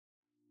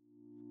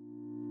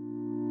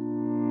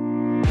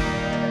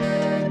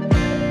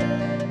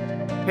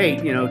Hey,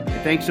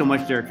 thanks so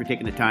much, Derek, for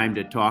taking the time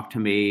to talk to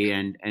me.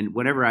 And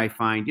whenever I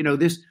find,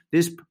 this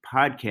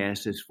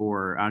podcast is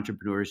for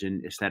entrepreneurs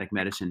in aesthetic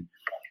medicine.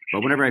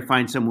 But whenever I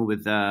find someone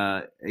with,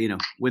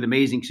 with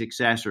amazing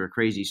success or a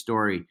crazy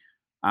story,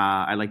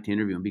 I like to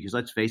interview them because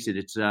let's face it,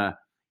 it's,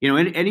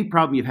 any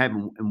problem you've had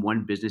in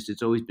one business,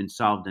 it's always been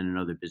solved in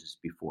another business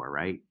before,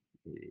 right?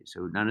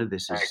 So none of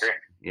this I is, agree.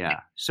 yeah.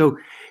 So,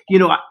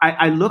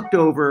 I looked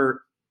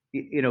over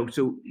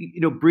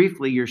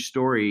briefly your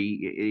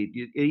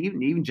story,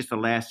 even just the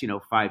last,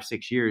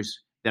 5-6 years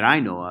that I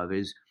know of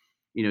is,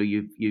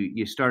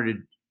 you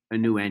started a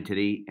new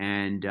entity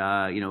and,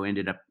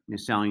 ended up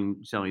selling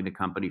the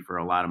company for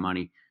a lot of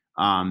money.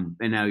 And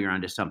now you're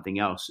onto something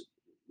else.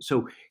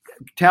 So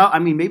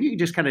maybe you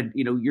just kind of,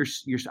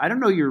 I don't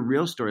know your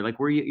real story. Like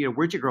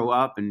where'd you grow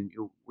up and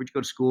where'd you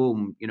go to school?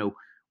 And,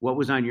 what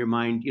was on your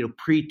mind,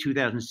 pre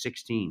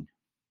 2016?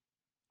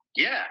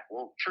 Yeah.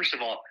 Well, first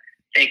of all,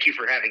 thank you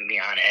for having me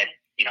on, Ed.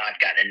 I've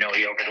gotten to know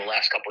you over the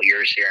last couple of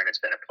years here, and it's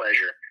been a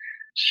pleasure.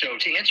 So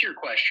to answer your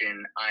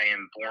question, I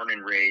am born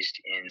and raised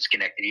in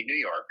Schenectady, New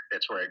York.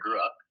 That's where I grew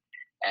up.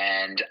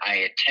 And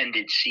I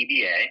attended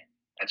CBA.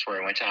 That's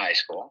where I went to high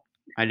school.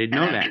 I didn't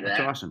know that. That's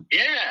awesome.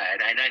 Yeah,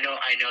 and I know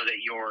that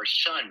your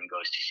son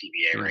goes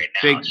to CBA right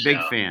now.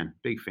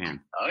 Big fan.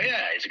 Oh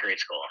yeah, it's a great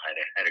school.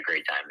 I had a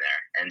great time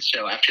there. And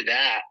so after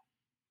that,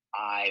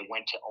 I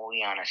went to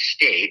Oneonta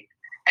State,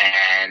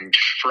 and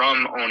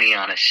from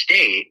Oneonta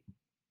State,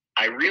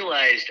 I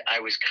realized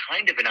I was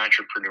kind of an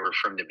entrepreneur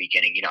from the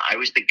beginning. I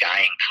was the guy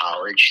in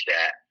college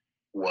that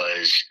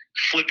was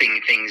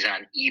flipping things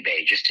on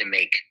eBay just to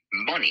make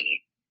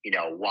money,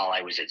 while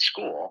I was at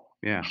school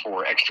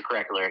for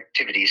extracurricular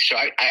activities. So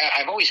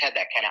I've always had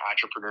that kind of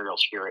entrepreneurial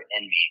spirit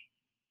in me.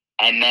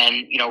 And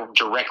then,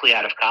 directly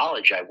out of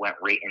college, I went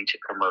right into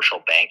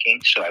commercial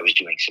banking. So I was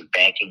doing some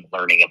banking,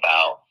 learning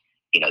about,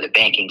 the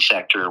banking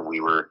sector.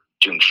 We were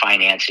doing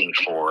financing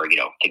for,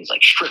 things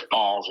like strip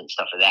malls and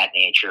stuff of that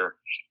nature.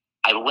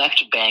 I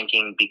left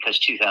banking because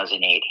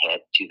 2008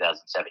 hit,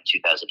 2007,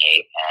 2008,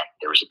 and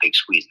there was a big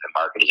squeeze in the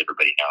market, as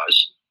everybody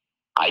knows.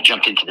 I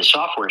jumped into the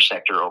software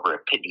sector over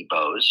at Pitney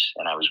Bowes,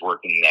 and I was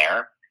working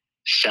there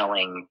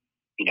selling,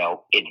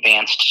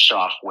 advanced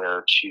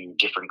software to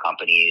different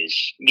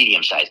companies,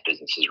 medium-sized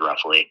businesses,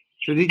 roughly.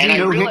 So did you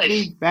know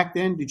Hickney back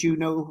then? Did you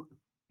know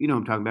who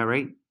I'm talking about,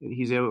 right?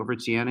 He's over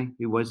at Siena.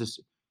 He was this.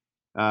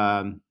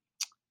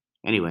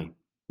 Anyway,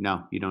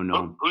 no, you don't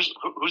know him. Who's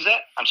that?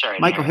 I'm sorry.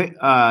 Michael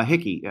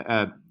Hickey.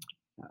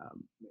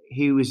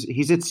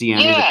 He's at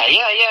Siena. Yeah.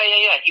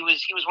 He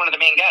was one of the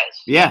main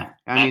guys. Yeah,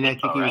 I think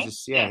he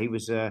was. He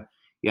was.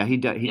 He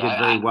did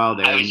very well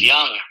there. I was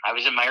young. I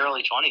was in my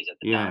early 20s at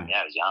the time.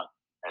 Yeah, I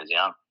was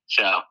young.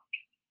 So,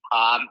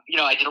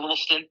 I did a little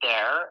stint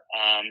there,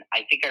 and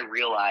I think I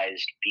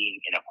realized being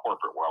in a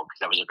corporate world, because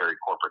that was a very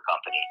corporate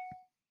company,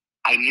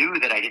 I knew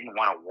that I didn't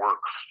want to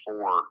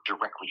work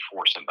directly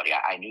for somebody.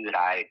 I knew that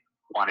I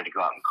wanted to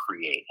go out and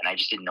create, and I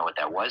just didn't know what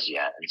that was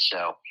yet. And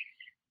so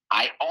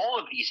all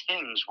of these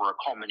things were a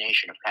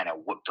culmination of kind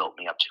of what built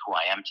me up to who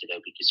I am today.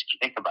 Because if you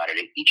think about it,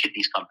 at each of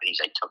these companies,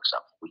 I took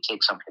something. We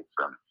take something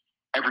from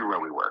everywhere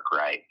we work,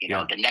 right?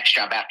 The next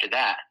job after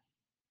that,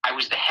 I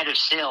was the head of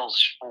sales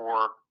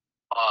for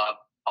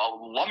a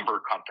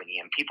lumber company,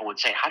 and people would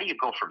say, how do you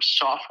go from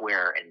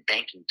software and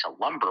banking to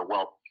lumber?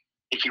 Well,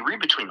 if you read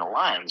between the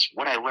lines,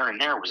 what I learned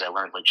there was I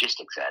learned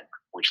logistics ed,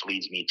 which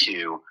leads me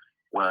to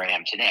where I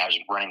am today. I was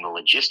running the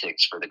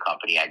logistics for the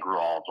company. I grew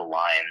all of the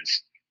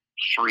lines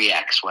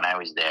 3x when I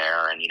was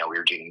there, and we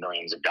were doing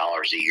millions of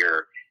dollars a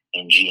year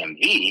in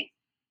GMV.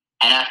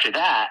 And after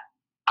that,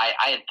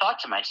 I had thought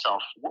to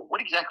myself, what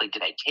exactly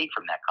did I take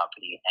from that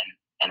company?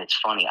 And it's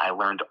funny, I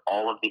learned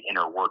all of the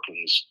inner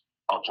workings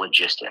of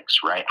logistics,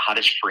 right? How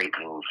does freight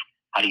move?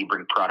 How do you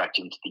bring product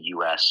into the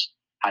U.S.?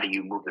 How do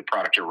you move the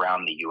product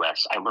around the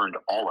U.S.? I learned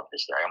all of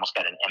this there. I almost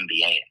got an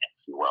MBA in it,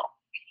 if you will.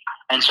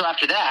 And so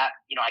after that,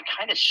 I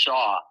kind of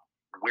saw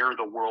where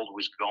the world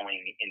was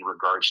going in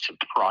regards to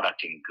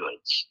product and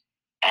goods.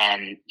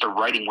 And the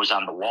writing was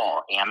on the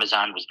wall.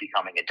 Amazon was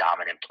becoming a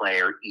dominant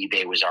player.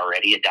 eBay was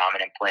already a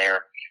dominant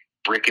player.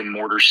 Brick and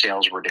mortar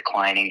sales were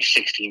declining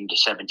 16 to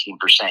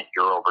 17%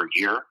 year over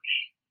year.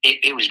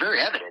 It was very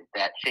evident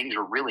that things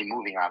were really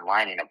moving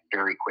online in a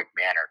very quick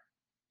manner.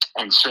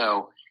 And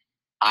so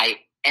I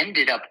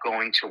ended up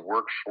going to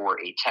work for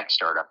a tech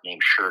startup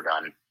named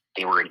SureDone.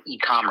 They were an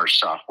e-commerce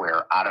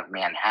software out of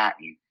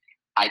Manhattan.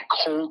 I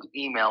cold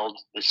emailed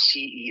the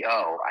CEO.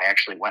 I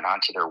actually went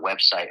onto their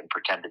website and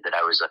pretended that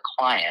I was a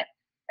client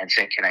and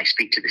said, can I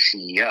speak to the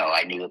CEO?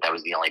 I knew that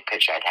was the only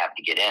pitch I'd have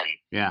to get in.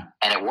 Yeah.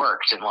 And it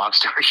worked. And long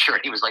story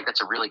short, he was like,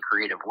 that's a really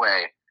creative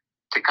way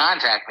to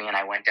contact me. And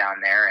I went down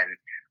there, and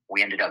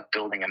we ended up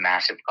building a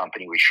massive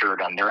company with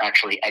SureDone. They're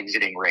actually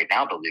exiting right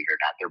now, believe it or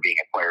not. They're being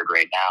acquired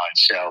right now. And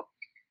so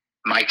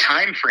my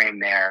time frame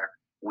there,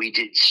 we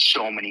did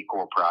so many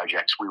cool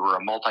projects. We were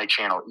a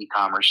multi-channel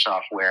e-commerce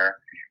software.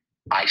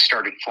 I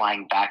started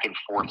flying back and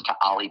forth to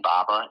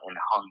Alibaba in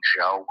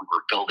Hangzhou. We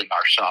were building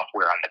our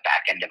software on the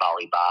back end of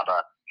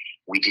Alibaba.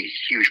 We did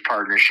huge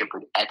partnership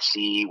with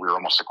Etsy. We were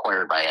almost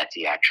acquired by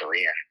Etsy, actually.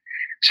 And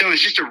so it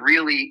was just a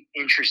really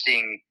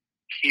interesting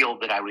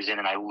field that I was in,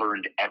 and I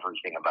learned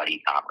everything about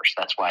e-commerce.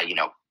 That's why, you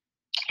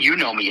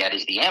know me, Ed,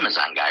 as the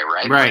Amazon guy,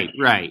 right?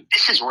 Right.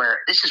 This is where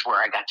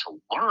I got to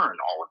learn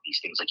all of these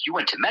things. Like, you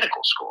went to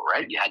medical school,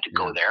 right? You had to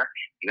go there.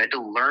 You had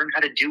to learn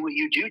how to do what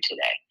you do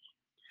today.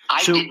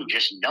 I didn't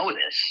just know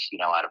this,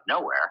 out of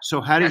nowhere.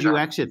 So how did you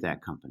exit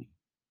that company?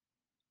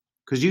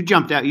 Because you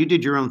jumped out, you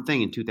did your own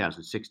thing in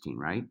 2016,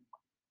 right?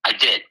 I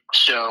did.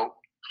 So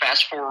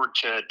fast forward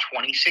to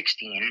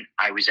 2016,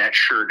 I was at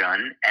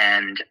SureDone,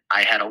 and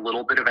I had a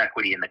little bit of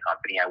equity in the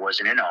company. I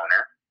wasn't an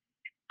owner.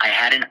 I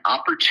had an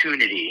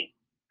opportunity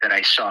that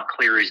I saw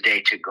clear as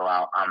day to go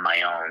out on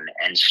my own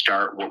and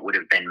start what would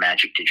have been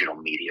Magic Digital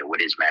Media.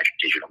 What is Magic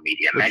Digital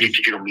Media? Magic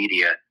Digital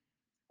Media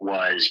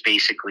was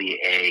basically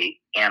a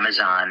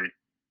Amazon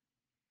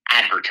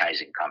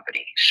advertising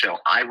company. So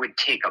I would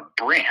take a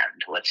brand,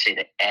 let's say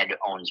that Ed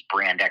owns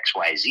brand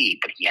XYZ,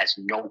 but he has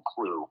no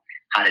clue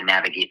how to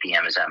navigate the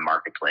Amazon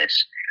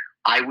marketplace.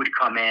 I would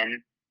come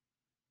in,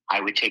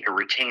 I would take a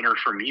retainer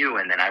from you,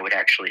 and then I would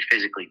actually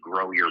physically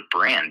grow your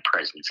brand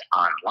presence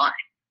online.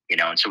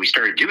 And so we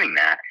started doing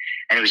that,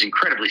 and it was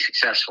incredibly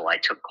successful. I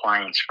took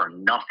clients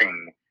from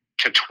nothing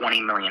to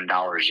 $20 million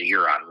a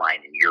year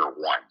online in year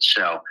one.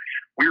 So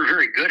we were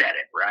very good at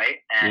it, right?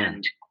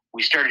 And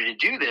we started to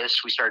do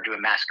this. We started to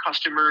amass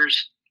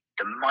customers.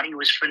 The money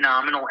was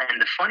phenomenal.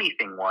 And the funny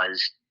thing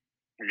was,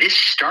 this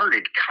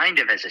started kind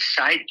of as a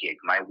side gig.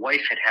 My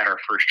wife had our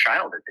first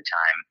child at the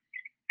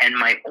time, and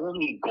my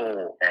only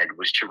goal, Ed,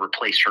 was to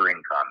replace her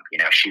income.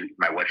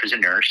 My wife was a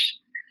nurse.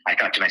 I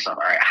thought to myself,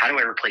 all right, how do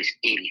I replace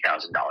 $80,000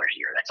 a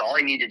year? That's all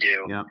I need to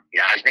do. Yeah.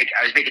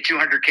 I was making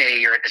 $200K a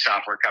year at the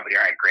software company.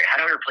 All right, great.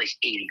 How do I replace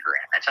 80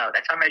 grand? That's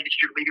how Magic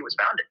Digital Media was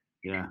founded.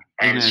 Yeah.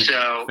 And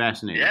so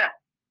fascinating.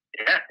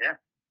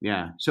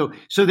 Yeah. So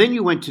then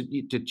you went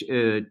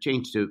to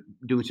change to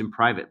doing some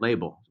private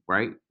label,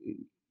 right?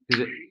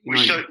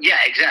 Yeah,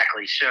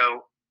 exactly.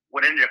 So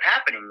what ended up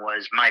happening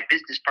was my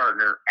business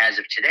partner, as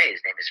of today,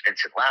 his name is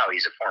Vincent Lau.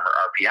 He's a former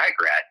RPI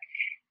grad.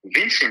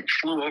 Vincent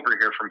flew over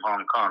here from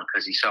Hong Kong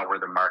because he saw where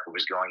the market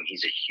was going.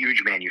 He's a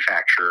huge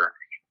manufacturer,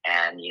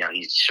 and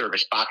he's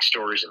serviced box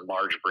stores and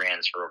large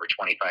brands for over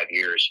 25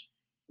 years.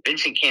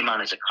 Vincent came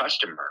on as a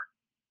customer,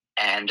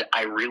 and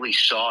I really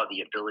saw the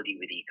ability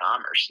with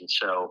e-commerce. And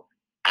so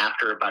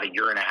after about a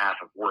year and a half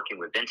of working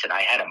with Vincent,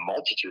 I had a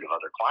multitude of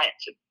other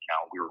clients. And,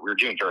 we were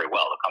doing very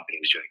well. The company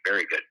was doing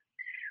very good.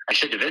 I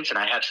said to Vincent,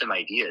 I have some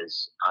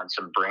ideas on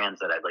some brands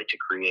that I'd like to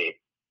create.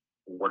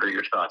 What are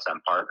your thoughts on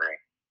partnering?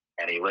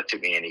 And he looked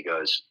at me and he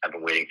goes, I've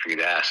been waiting for you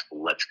to ask.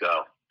 Let's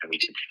go. And we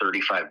did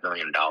 $35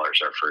 million our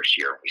first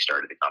year when we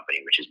started the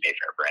company, which is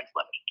Mayfair Brands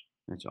Limited.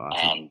 That's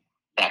awesome. And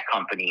that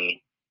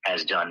company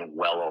has done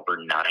well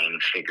over 9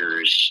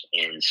 figures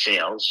in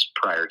sales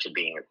prior to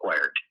being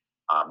acquired,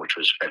 which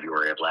was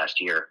February of last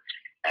year.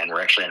 And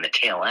we're actually on the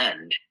tail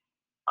end.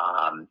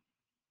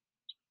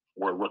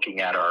 We're looking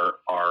at our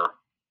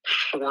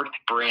 4th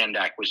brand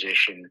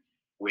acquisition,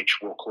 which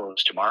will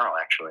close tomorrow.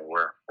 Actually,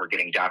 we're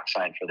getting doc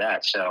signed for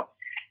that. So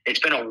it's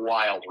been a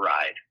wild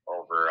ride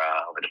over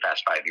the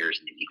past 5 years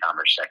in the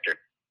e-commerce sector.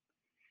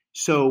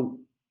 So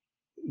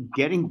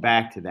getting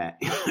back to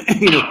that,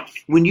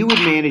 when you would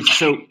manage,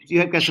 so you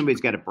have got somebody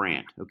that's got a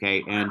brand,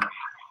 okay, and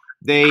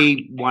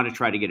they want to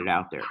try to get it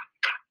out there.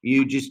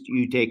 You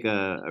take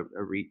a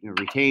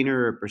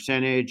retainer, a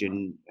percentage,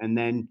 and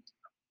then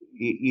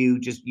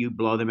you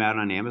blow them out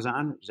on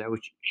Amazon. Is that what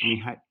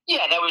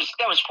Yeah, that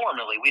was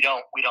formerly. We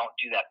don't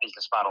do that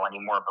business model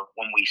anymore. But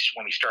when we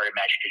started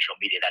Magic Digital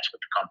Media, that's what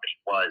the company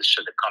was.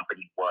 So the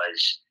company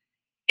was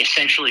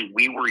essentially,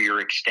 we were your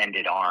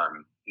extended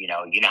arm. You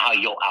know how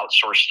you'll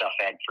outsource stuff,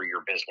 Ed, for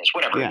your business,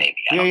 whatever it may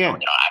be. I don't know. I don't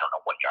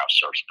know what you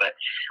outsource, but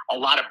a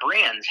lot of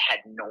brands had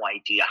no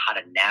idea how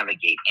to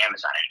navigate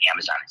Amazon, and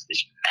Amazon is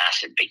this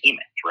massive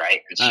behemoth,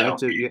 right? And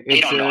so they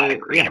don't know how to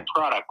create a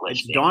product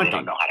listing. It's daunting. They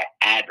don't know how to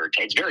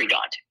advertise. It's very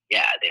daunting.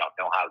 Yeah, they don't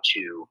know how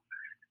to,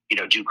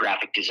 do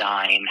graphic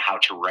design, how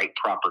to write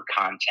proper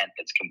content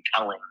that's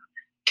compelling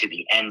to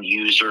the end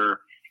user.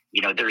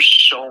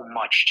 There's so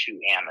much to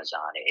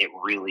Amazon. It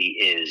really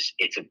is.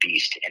 It's a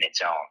beast in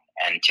its own.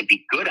 And to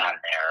be good on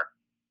there,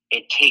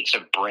 it takes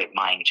a bright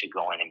mind to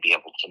go in and be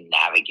able to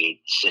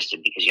navigate the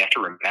system, because you have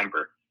to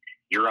remember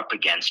you're up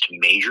against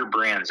major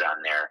brands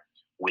on there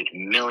with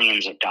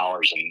millions of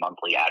dollars in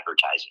monthly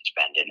advertising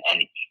spend.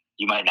 And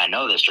you might not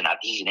know this or not.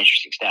 This is an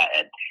interesting stat,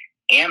 Ed.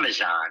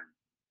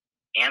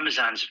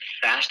 Amazon's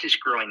fastest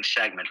growing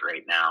segment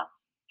right now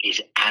is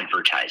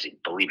advertising,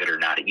 believe it or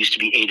not. It used to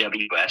be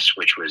AWS,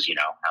 which was,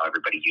 how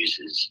everybody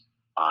uses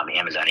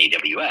Amazon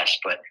AWS.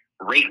 But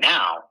right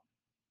now,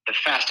 the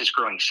fastest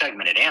growing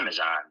segment at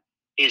Amazon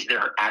is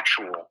their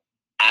actual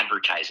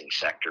advertising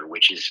sector,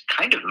 which is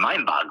kind of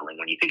mind-boggling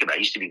when you think about it.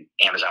 It used to be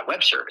Amazon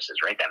Web Services,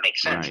 right? That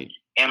makes sense. Right.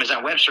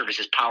 Amazon Web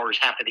Services powers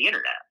half of the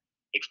internet.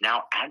 It's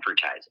now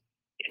advertising.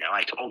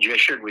 I told you, I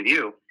shared with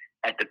you,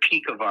 at the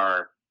peak of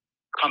our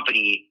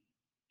company,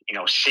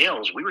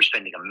 sales, we were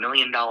spending $1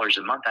 million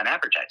a month on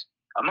advertising.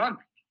 A month.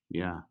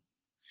 Yeah.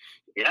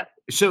 Yeah.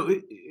 So,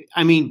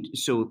 I mean,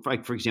 so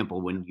like, for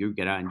example, when you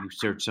get on, you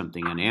search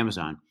something on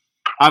Amazon,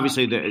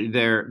 obviously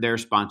their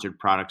sponsored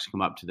products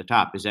come up to the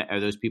top. Are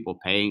those people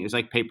paying? It's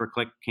like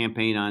pay-per-click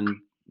campaign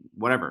on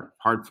whatever,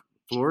 hard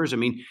floors. I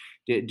mean,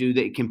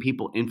 can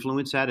people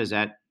influence that? Is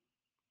that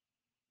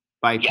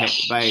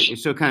Yes.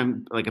 so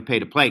kind of like a pay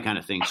to play kind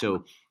of thing?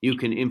 So you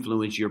can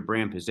influence your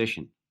brand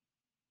position.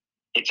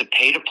 It's a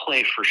pay to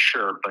play for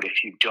sure, but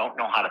if you don't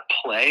know how to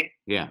play,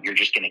 you're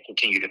just going to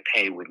continue to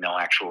pay with no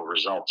actual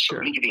results. So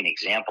let me give you an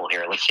example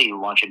here. Let's say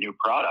you launch a new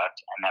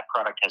product and that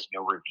product has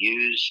no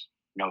reviews,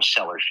 no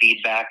seller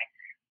feedback,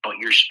 but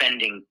you're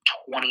spending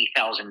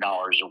 $20,000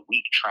 a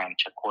week trying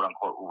to quote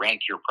unquote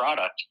rank your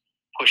product,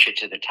 push it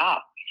to the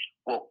top.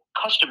 Well,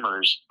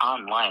 customers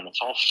online,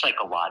 it's all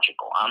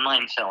psychological.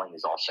 Online selling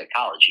is all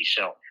psychology.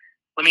 So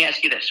let me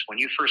ask you this. When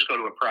you first go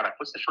to a product,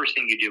 what's the first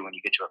thing you do when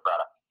you get to a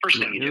product? First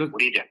thing you do, what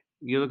do you do?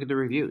 You look at the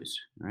reviews,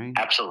 right?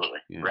 Absolutely,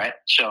 right?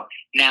 So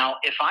now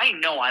if I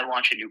know I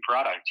launch a new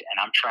product and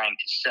I'm trying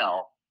to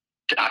sell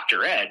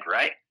Dr. Ed,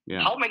 right?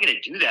 Yeah. How am I going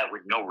to do that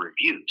with no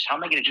reviews? How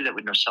am I going to do that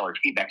with no seller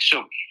feedback?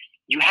 So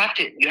you have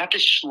to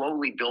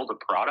slowly build a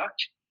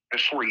product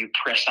before you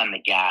press on the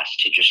gas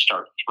to just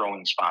start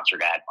throwing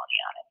sponsored ad money on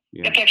it. Yeah.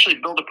 You have to actually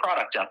build a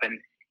product up. And,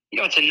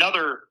 it's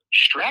another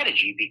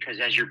strategy because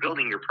as you're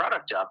building your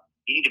product up,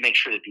 you need to make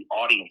sure that the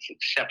audience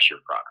accepts your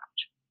product.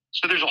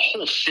 So there's a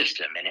whole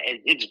system, and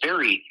it's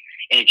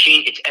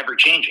ever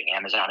changing.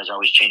 Amazon is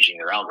always changing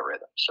their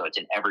algorithm, so it's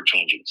an ever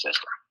changing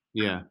system.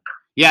 Yeah,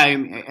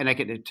 and I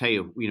can tell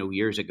you,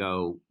 years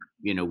ago,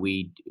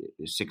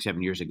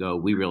 6-7 years ago,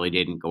 we really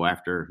didn't go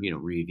after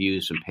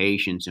reviews and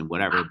patients and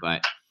whatever.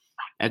 But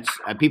that's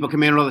people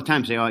come in all the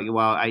time, say, oh,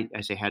 well, I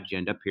say, how did you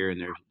end up here?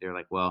 And they're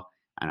like, well,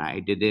 and I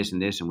did this and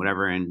this and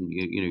whatever, and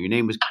your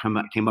name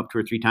came up 2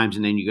 or 3 times,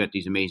 and then you got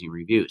these amazing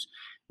reviews.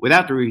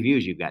 Without the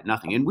reviews, you've got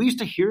nothing. And we used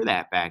to hear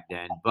that back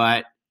then,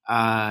 but,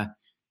 I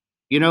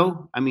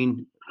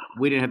mean,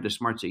 we didn't have the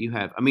smarts that you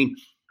have. I mean,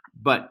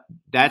 but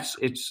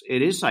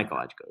it is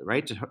psychological,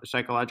 right? It's a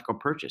psychological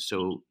purchase.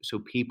 So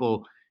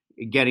people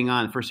getting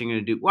on, the first thing you're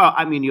going to do, well,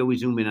 I mean, you always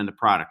zoom in on the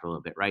product a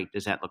little bit, right?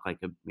 Does that look like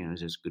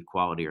is this good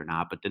quality or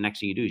not? But the next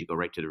thing you do is you go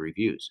right to the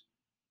reviews.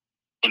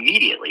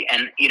 Immediately.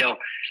 And, I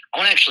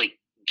want to actually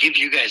give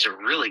you guys a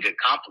really good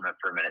compliment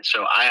for a minute.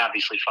 So I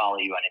obviously follow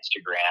you on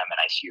Instagram and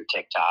I see your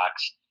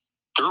TikToks.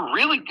 They're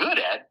really good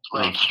at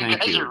you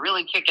guys are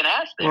really kicking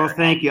ass there. Well,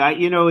 thank you.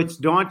 It's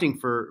daunting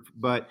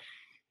but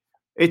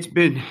it's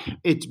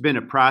been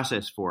a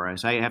process for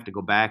us. I have to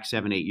go back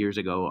 7-8 years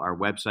ago. Our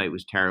website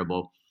was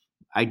terrible.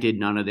 I did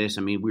none of this.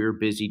 I mean, we were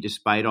busy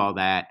despite all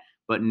that.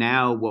 But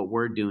now what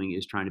we're doing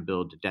is trying to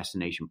build a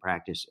destination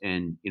practice.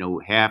 And,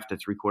 half to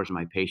 3/4 of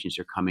my patients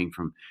are coming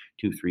from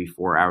 2, 3,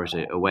 4 hours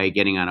away,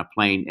 getting on a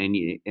plane.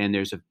 And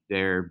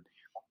they're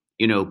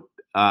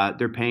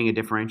paying a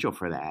differential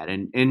for that.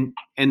 And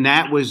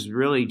that was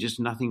really just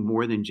nothing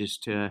more than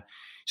just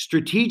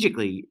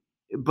strategically.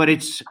 But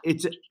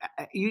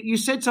you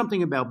said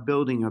something about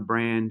building a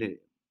brand.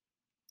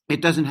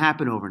 It doesn't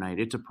happen overnight.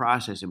 It's a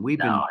process. And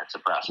it's a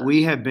process.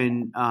 We have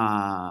been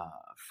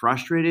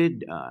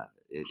frustrated.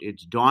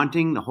 It's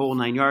daunting, the whole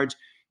 9 yards.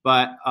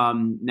 But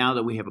now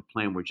that we have a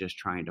plan, we're just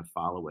trying to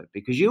follow it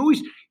because you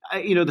always,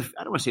 I don't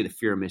want to say the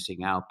fear of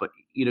missing out, but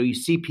you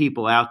see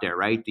people out there,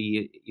 right?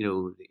 The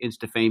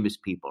Insta famous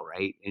people,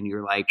 right? And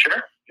you're like,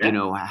 sure.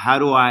 Yeah.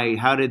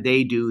 How did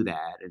they do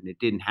that? And it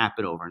didn't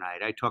happen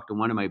overnight. I talked to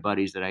one of my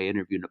buddies that I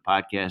interviewed in a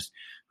podcast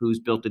who's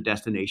built a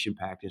destination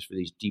practice for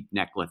these deep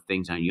neck lift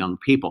things on young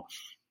people.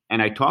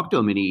 And I talked to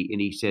him and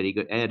he said,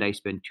 Ed, I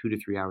spend 2 to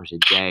 3 hours a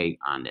day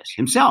on this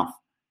himself.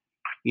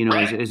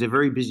 Right. as a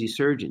very busy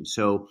surgeon.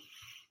 So,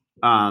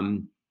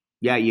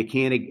 you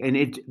can't, and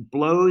it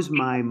blows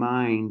my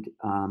mind.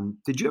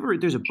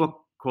 There's a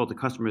book called The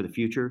Customer of the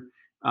Future.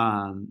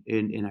 And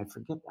I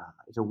forget,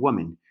 it's a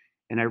woman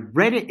and I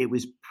read it. It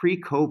was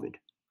pre-COVID,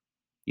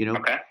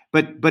 okay.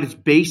 but it's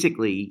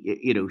basically,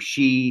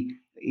 she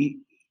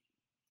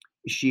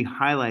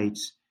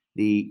highlights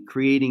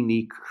creating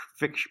the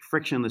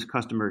frictionless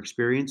customer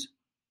experience.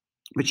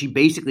 But she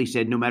basically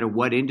said, no matter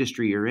what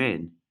industry you're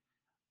in,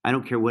 I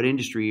don't care what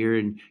industry you're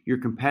in, your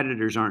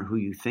competitors aren't who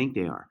you think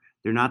they are.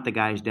 They're not the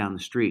guys down the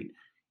street.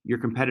 Your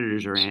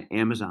competitors are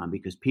Amazon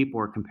because people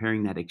are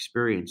comparing that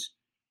experience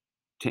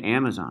to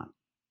Amazon,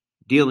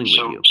 dealing with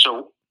you.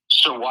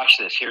 So watch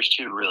this. Here's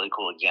 2 really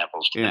cool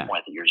examples to the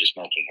point that you're just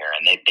making here,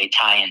 and they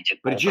tie into.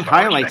 But it just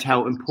highlights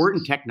how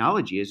important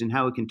technology is and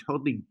how it can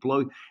totally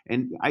blow.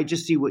 And I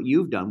just see what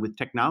you've done with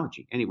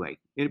technology. Anyway,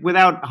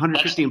 without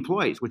 150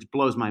 employees, which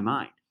blows my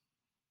mind.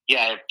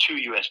 Yeah, I have 2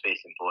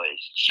 U.S.-based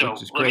employees. So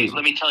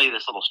let me tell you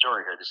this little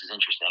story here. This is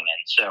interesting.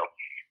 And so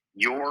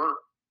your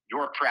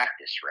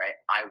practice, right?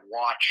 I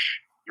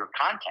watch your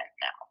content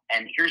now.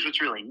 And here's what's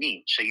really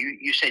neat. So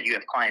you said you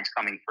have clients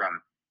coming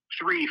from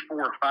 3,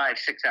 4, 5,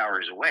 6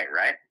 hours away,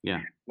 right?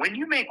 Yeah. When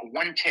you make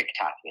one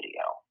TikTok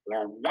video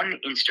or one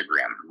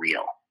Instagram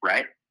reel,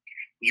 right?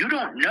 You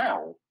don't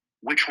know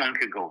which one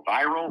could go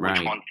viral,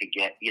 which one could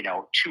get,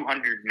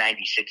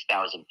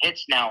 296,000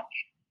 hits. Now,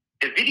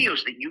 the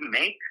videos that you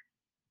make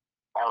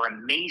are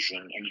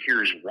amazing, and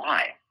here's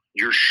why.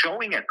 You're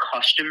showing a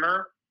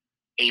customer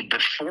a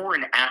before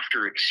and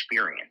after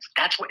experience.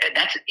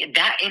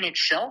 That in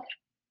itself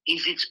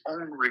is its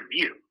own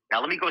review.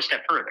 Now, let me go a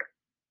step further.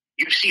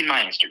 You've seen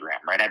my Instagram,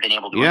 right? I've been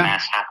able to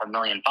amass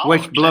 500,000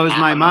 followers. Which blows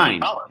my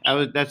mind.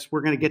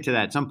 We're going to get to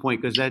that at some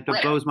point, because that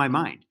blows my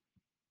mind.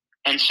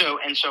 And so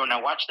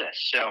now watch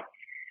this. So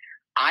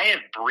I have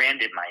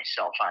branded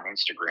myself on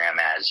Instagram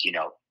as,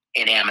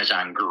 an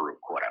Amazon guru,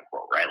 quote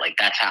unquote, right? Like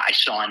that's how I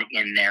saw it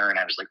in there, and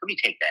I was like, let me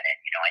take that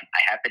in.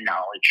 I have the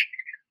knowledge.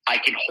 I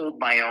can hold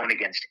my own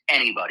against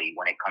anybody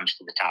when it comes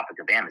to the topic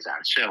of Amazon.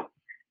 So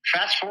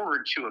fast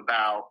forward to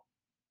about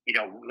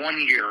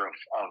 1 year of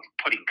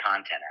putting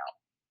content out.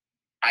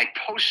 I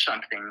post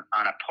something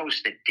on a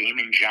post that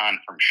Damon John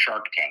from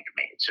Shark Tank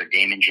made. So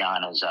Damon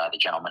John is the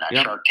gentleman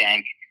on Shark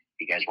Tank.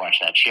 You guys watch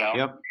that show?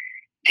 Yep.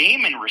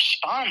 Damon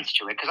responds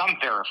to it because I'm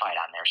verified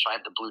on there, so I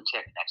have the blue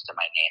tick next to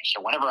my name.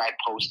 So whenever I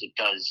post,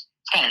 it's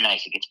kind of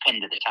nice. It gets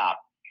pinned to the top.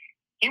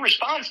 He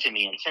responds to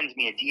me and sends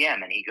me a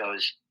DM, and he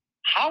goes,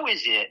 how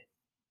is it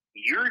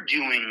you're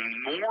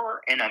doing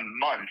more in a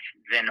month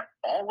than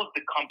all of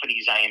the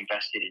companies I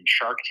invested in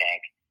Shark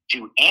Tank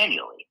do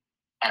annually?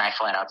 And I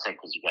flat out said,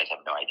 because you guys have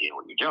no idea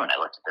what you're doing. I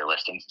looked at their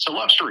listings. So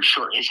long story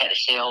short, his head of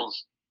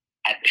sales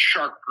at the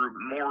Shark Group,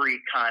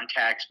 Maury,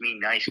 contacts me,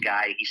 nice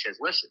guy. He says,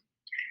 listen,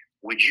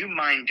 would you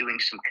mind doing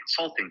some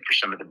consulting for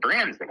some of the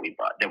brands that we've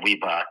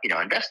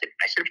invested in?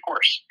 I said, of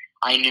course.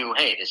 I knew,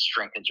 hey, this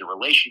strengthens your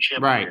relationship.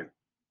 Right.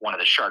 One of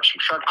the sharks from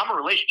Shark. I'm a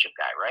relationship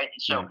guy, right?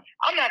 And so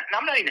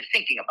I'm not even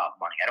thinking about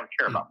money. I don't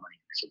care about money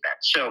in this event.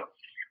 So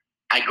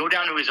I go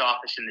down to his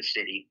office in the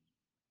city.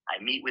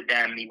 I meet with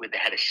them, meet with the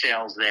head of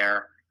sales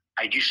there.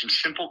 I do some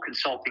simple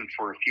consulting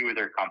for a few of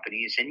their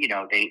companies, and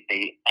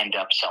they end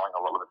up selling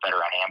a little bit better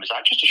on Amazon.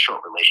 Just a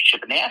short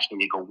relationship. And they ask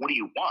me, they go, what do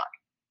you want?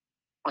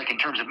 Like in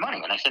terms of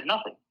money? And I said,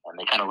 nothing. And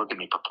they kind of looked at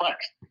me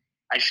perplexed.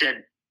 I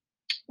said,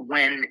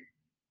 when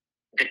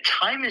the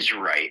time is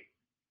right,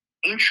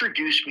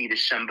 introduce me to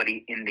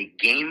somebody in the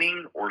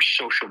gaming or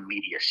social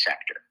media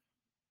sector.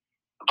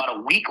 About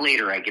a week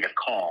later, I get a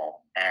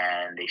call,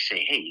 and they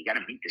say, hey, you got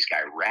to meet this guy,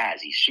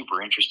 Raz. He's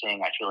super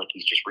interesting. I feel like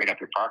he's just right up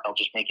your park. I'll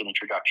just make an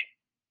introduction.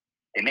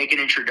 They make an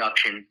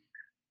introduction.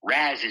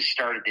 Raz has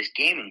started this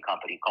gaming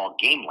company called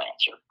Game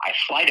Lancer. I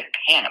fly to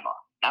Panama,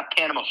 not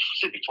Panama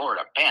City,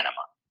 Florida, Panama,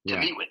 to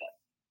meet with him.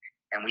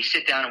 And we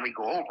sit down and we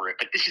go over it.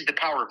 But this is the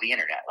power of the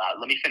internet.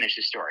 Let me finish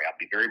this story. I'll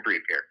be very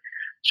brief here.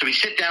 So we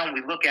sit down,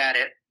 we look at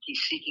it. He's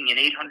seeking an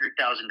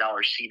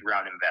 $800,000 seed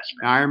round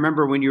investment. Now, I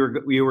remember when you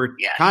were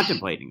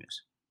contemplating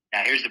this.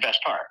 Now, here's the best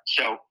part.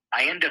 So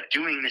I end up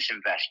doing this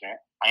investment.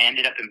 I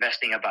ended up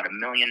investing about $1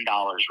 million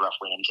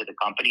roughly into the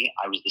company.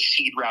 I was the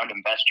seed round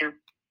investor.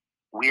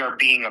 We are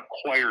being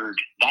acquired.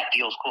 That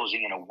deal's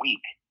closing in a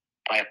week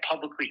by a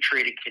publicly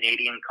traded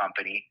Canadian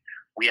company.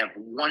 We have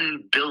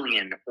 1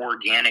 billion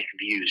organic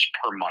views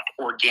per month.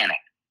 Organic.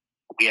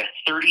 We have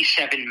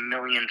 37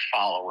 million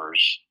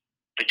followers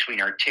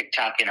between our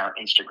TikTok and our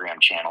Instagram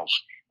channels,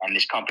 and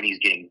this company is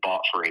getting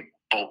bought for a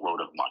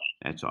boatload of money.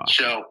 That's awesome.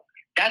 So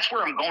that's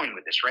where I'm going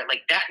with this, right?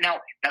 Like that. Now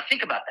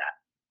think about that.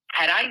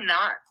 Had I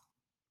not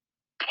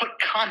put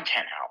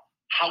content out,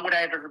 how would I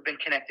have ever been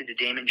connected to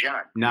Damon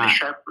John, the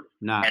Shark Group,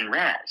 and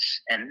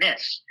Raz, and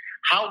this?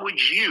 How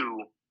would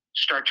you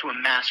start to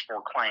amass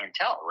more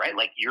clientele, right?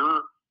 Like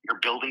you're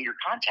building your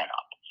content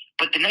up.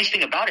 But the nice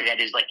thing about it, Ed,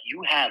 is like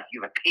you have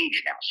a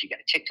page now. So you got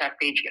a TikTok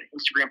page, you got an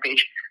Instagram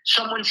page.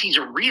 Someone sees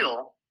a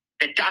reel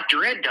that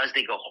Dr. Ed does,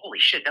 they go, holy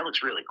shit, that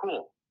looks really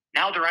cool.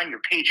 Now they're on your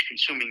page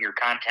consuming your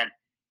content.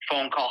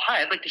 Phone call,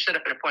 hi, I'd like to set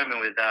up an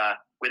appointment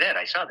with Ed.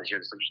 I saw this here.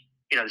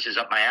 This is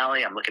up my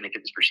alley. I'm looking to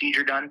get this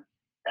procedure done.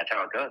 That's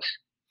how it goes.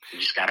 You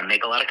just got to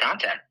make a lot of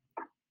content.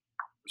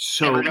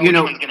 So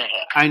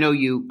I know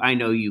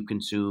you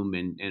consume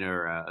and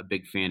are a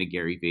big fan of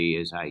Gary Vee,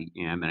 as I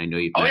am, and I know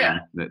you've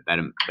met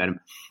him.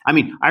 I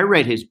mean, I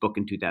read his book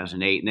in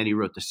 2008, and then he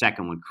wrote the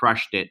second one,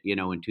 crushed it, in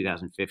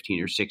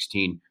 2015 or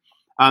 16.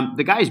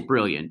 The guy's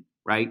brilliant,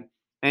 right?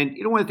 And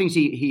one of the things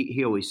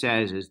he always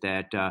says is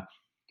that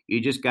you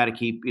just got to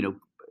keep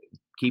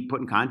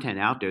putting content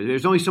out there.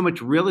 There's only so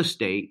much real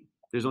estate.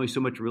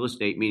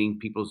 Meaning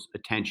people's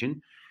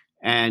attention.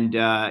 And,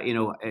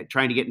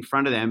 trying to get in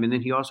front of them. And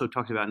then he also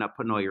talks about not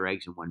putting all your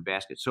eggs in one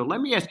basket. So let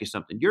me ask you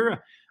something. You're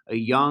a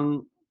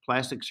young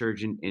plastic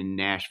surgeon in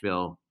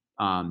Nashville.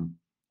 And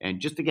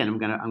just again, I'm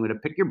going to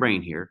pick your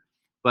brain here,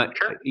 but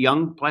sure. A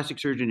young plastic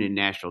surgeon in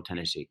Nashville,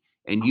 Tennessee,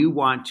 and you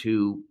want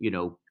to,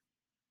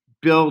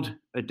 build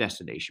a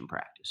destination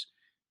practice,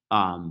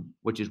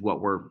 which is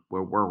what we're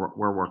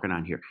working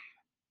on here.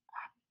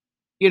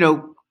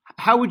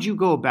 How would you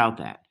go about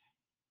that?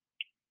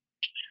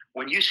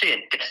 When you say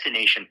a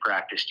destination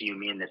practice, do you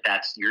mean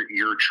that's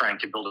you're trying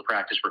to build a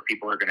practice where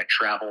people are going to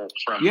travel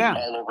from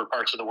all over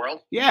parts of the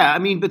world? Yeah, I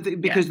mean,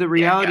 because the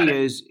reality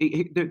is,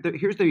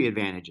 here's the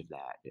advantage of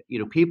that.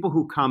 People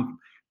who come,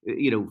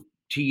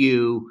 to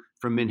you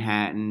from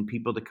Manhattan,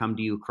 people that come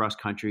to you across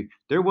country,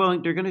 they're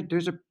willing. They're gonna.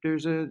 There's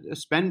a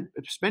spend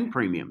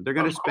premium. They're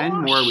gonna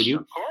spend more with you.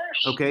 Of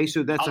course. Okay,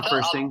 so that's the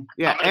first thing.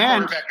 Yeah,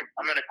 I'm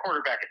gonna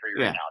quarterback it for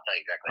you right now. I'll tell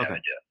you exactly how to do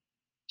it.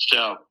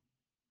 So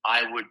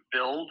I would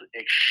build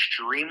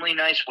extremely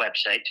nice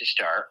website to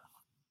start.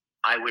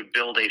 I would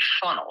build a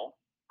funnel,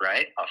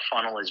 right? A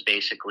funnel is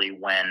basically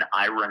when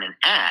I run an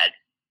ad,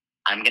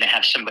 I'm going to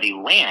have somebody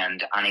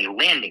land on a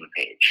landing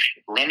page.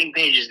 The landing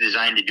page is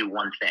designed to do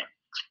one thing.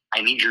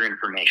 I need your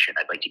information.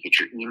 I'd like to get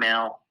your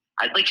email.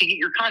 I'd like to get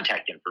your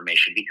contact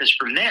information, because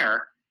from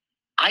there,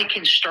 I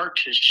can start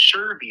to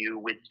serve you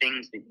with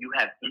things that you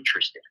have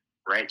interest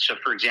in, right? So,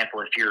 for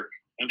example, if you're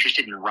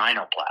interested in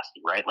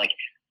rhinoplasty, right? Like,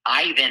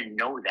 I then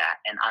know that.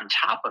 And on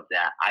top of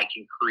that, I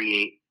can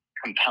create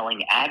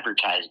compelling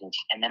advertisements,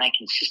 and then I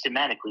can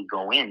systematically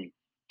go in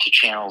to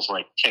channels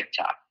like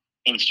TikTok,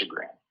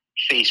 Instagram,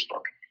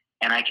 Facebook,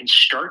 and I can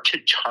start to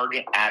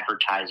target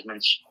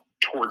advertisements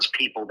towards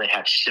people that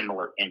have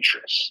similar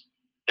interests.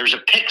 There's a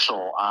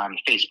pixel on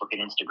Facebook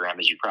and Instagram,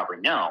 as you probably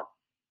know.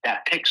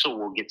 That pixel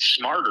will get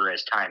smarter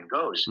as time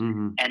goes,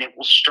 and it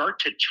will start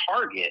to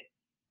target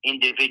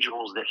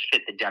individuals that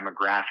fit the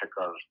demographic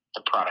of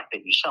the product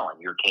that you sell.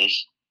 In your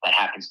case, that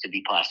happens to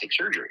be plastic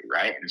surgery,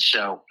 right? And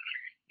so,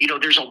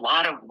 there's a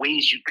lot of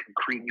ways you can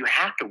create. You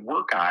have to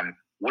work on,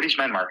 what is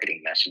my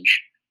marketing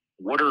message?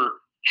 What are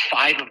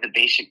 5 of the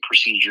basic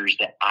procedures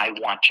that I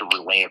want to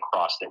relay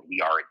across that we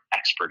are an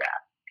expert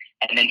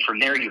at? And then from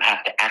there, you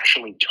have to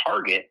actually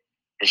target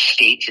the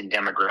states and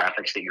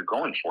demographics that you're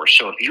going for.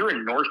 So if you're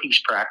in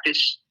Northeast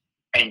practice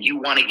and you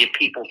want to get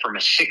people from a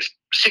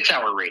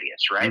 6-hour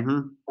radius, right?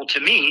 Well, to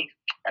me,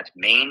 that's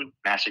Maine,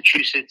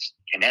 Massachusetts,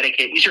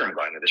 Connecticut. You see where I'm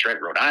going with this, right?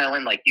 Rhode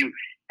Island,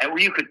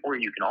 or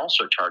you can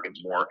also target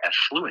more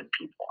affluent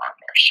people on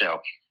there.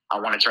 So I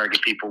want to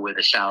target people with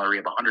a salary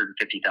of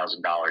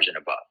 $150,000 and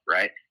above,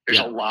 right? There's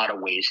a lot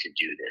of ways to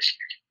do this.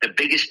 The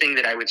biggest thing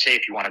that I would say,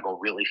 if you want to go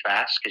really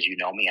fast, because you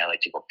know me, I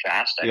like to go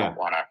fast. I don't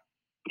want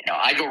to,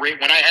 I go right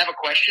when I have a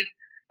question,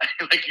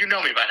 like you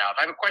know me by now. If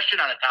I have a question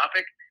on a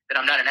topic that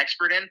I'm not an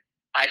expert in,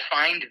 I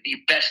find the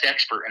best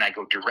expert and I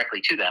go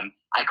directly to them.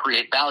 I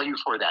create value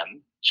for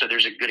them. So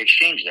there's a good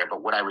exchange there.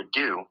 But what I would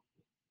do,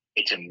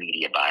 it's a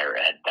media buyer,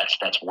 Ed.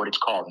 That's what it's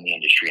called in the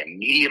industry. A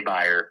media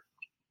buyer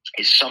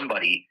is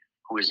somebody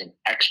who is an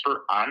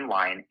expert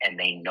online and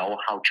they know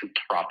how to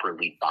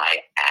properly buy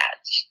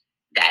ads.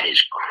 That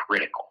is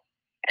critical.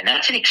 And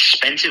that's an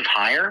expensive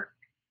hire,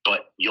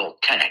 but you'll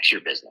 10x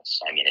your business.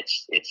 I mean,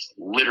 it's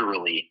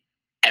literally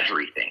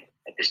everything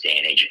at this day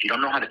and age. If you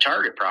don't know how to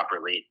target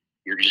properly,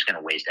 you're just going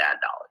to waste ad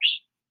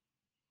dollars.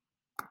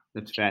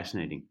 That's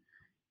fascinating.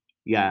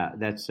 Yeah,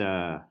 that's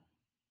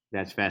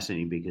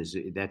fascinating, because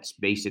that's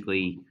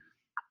basically,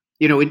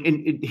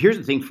 and here's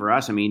the thing for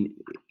us. I mean,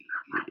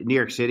 New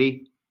York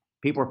City,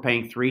 people are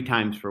paying 3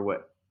 times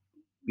for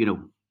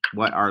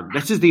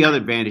this is the other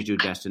advantage to a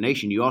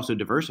destination. You also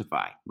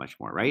diversify much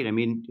more, right? I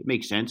mean, it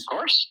makes sense. Of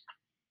course.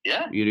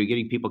 Yeah.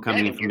 Getting people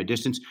coming in from a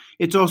distance.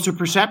 It's also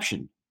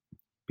perception.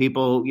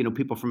 People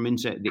from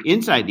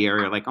inside the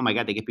area are like, oh my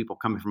God, they get people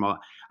coming from all.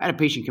 I had a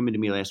patient come into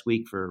me last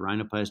week for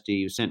rhinoplasty.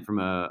 He was sent from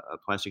a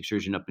plastic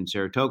surgeon up in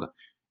Saratoga.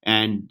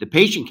 And the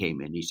patient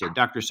came in. He said,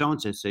 Dr.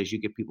 So-and-so says you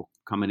get people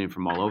coming in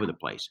from all over the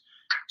place.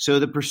 So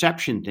the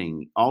perception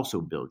thing also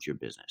builds your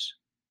business.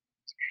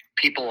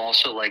 People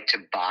also like to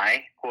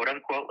buy, quote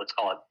unquote, let's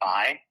call it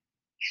buy,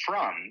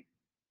 from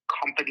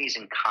companies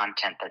and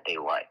content that they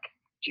like.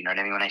 Do you know what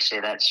I mean when I say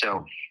that?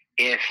 So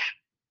if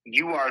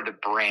you are the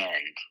brand,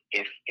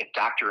 if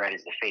Dr. Ed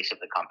is the face of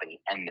the company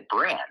and the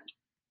brand,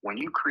 when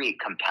you create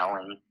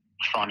compelling,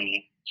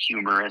 funny,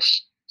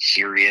 humorous,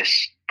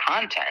 serious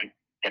content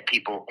that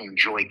people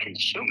enjoy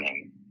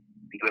consuming,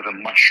 you have a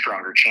much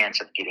stronger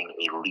chance of getting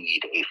a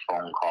lead, a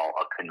phone call,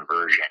 a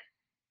conversion.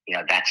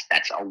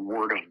 That's a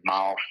word of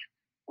mouth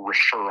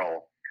referral.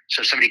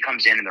 So if somebody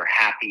comes in and they're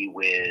happy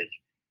with,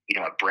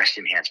 a breast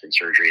enhancement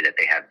surgery that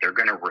they have, they're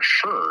going to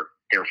refer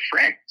their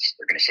friends.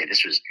 They're going to say,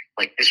 this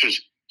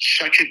was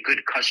such a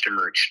good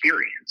customer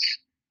experience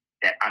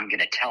that I'm going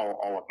to tell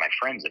all of my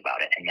friends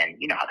about it. And then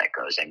you know how that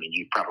goes. I mean,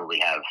 you probably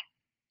have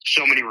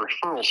so many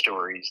referral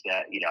stories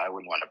that, I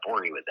wouldn't want to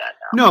bore you with that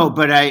now. No,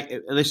 but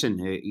listen,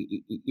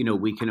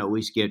 we can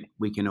always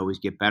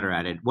get better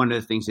at it. One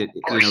of the things that,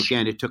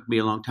 again, it took me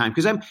a long time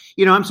because I'm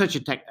such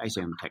a I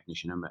say I'm a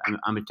technician.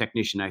 I'm a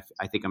technician.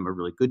 I think I'm a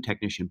really good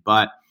technician,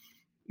 but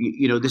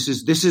this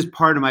is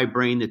part of my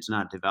brain that's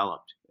not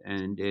developed.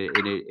 And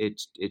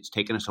it's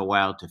taken us a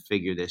while to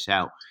figure this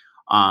out.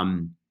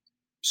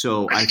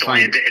 So it's 5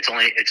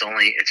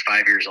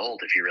 years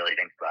old if you really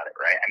think about it,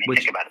 right? I mean,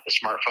 think about it. The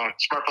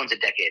smartphone's a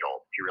decade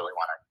old. If you really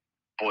want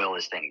to boil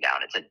this thing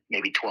down, it's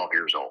maybe 12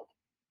 years old.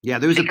 Yeah,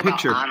 there was a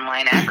picture. About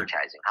online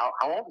advertising.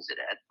 How old is it,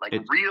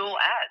 Ed? Real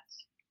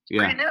ads. It's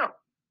pretty new.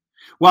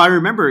 Well, I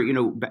remember,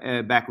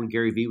 back when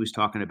Gary Vee was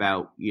talking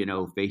about,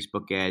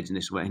 Facebook ads and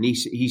this way, and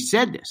he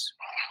said this.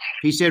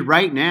 He said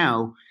right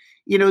now,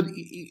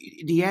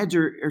 the ads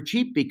are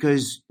cheap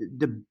because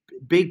the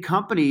big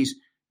companies,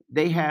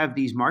 they have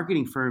these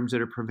marketing firms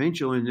that are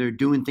provincial and they're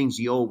doing things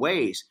the old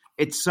ways.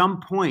 at some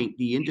point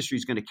the industry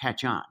is going to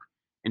catch on,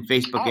 and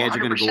Facebook ads are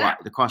going to go up.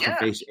 The cost of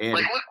face ads.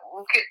 Like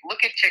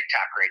look at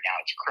TikTok right now.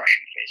 It's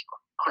crushing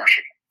Facebook.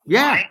 Crushing.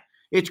 Yeah. Why?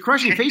 It's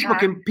crushing TikTok,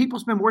 Facebook, and people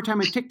spend more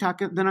time on TikTok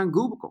than on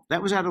Google.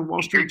 That was out of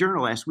Wall Street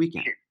Journal last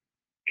weekend.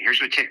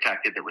 Here's what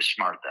TikTok did that was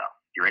smart, though.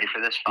 You ready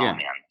for this? Follow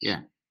me on this. Yeah.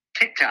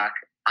 TikTok,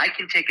 I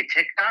can take a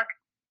TikTok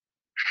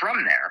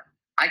from there.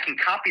 I can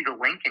copy the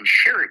link and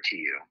share it to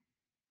you.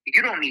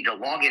 You don't need to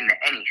log into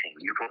anything.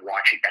 You can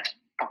watch it. That's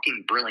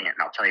fucking brilliant.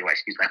 And I'll tell you why.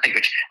 Excuse my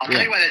language. I'll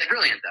tell you why that's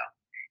brilliant, though.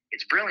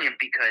 It's brilliant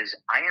because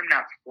I am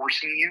not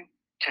forcing you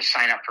to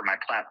sign up for my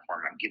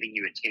platform. I'm giving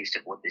you a taste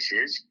of what this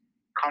is.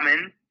 Come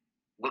in,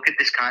 look at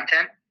this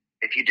content.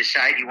 If you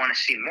decide you want to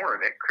see more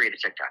of it, create a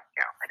TikTok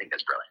account. I think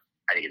that's brilliant.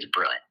 I think it's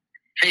brilliant.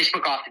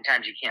 Facebook,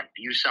 oftentimes you can't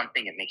view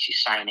something. It makes you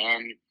sign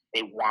in.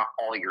 They want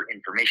all your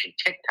information.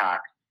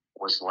 TikTok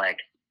was like,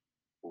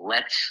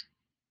 let's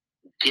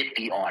get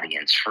the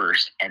audience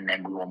first, and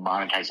then we will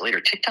monetize later.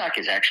 TikTok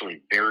is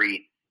actually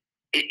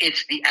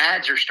it's the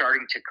ads are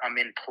starting to come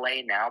in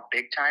play now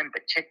big time,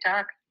 but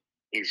TikTok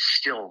is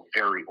still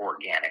very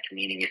organic,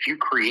 meaning if you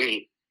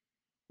create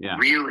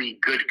really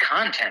good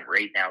content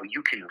right now,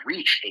 you can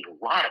reach a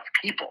lot of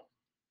people.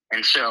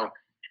 And so,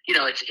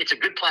 it's a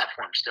good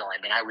platform still.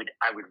 I mean, I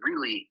would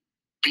really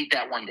beat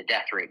that one to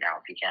death right now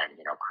if you can,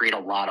 create a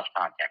lot of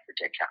content for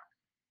TikTok.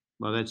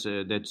 Well,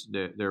 that's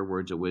their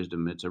words of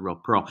wisdom. It's a real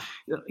pearl.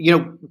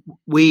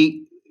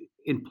 We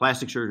in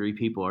plastic surgery,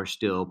 people are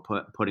still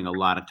putting a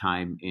lot of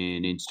time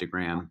in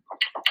Instagram.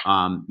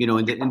 And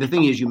the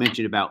thing is, you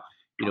mentioned about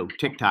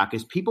TikTok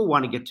is people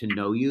want to get to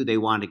know you. They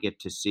want to get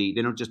to see.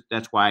 They don't just.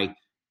 That's why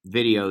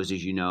videos,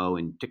 as you know,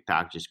 and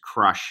TikTok just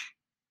crush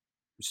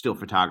still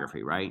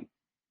photography, right?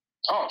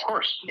 Oh, of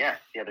course, yeah.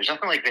 There's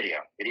nothing like video.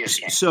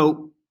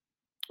 So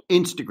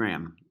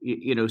Instagram,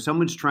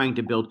 someone's trying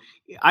to build.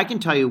 I can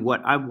tell you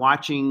what I'm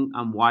watching.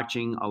 I'm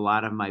watching a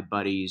lot of my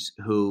buddies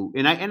who,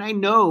 and I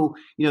know,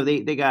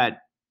 they got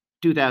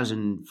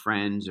 2,000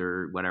 friends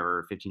or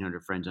whatever,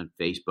 1,500 friends on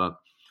Facebook,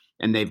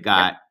 and they've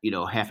got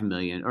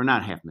 500,000 or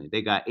not 500,000.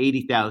 They got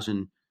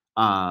 80,000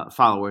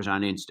 followers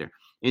on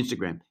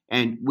Instagram,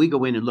 and we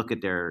go in and look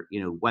at their,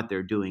 what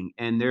they're doing,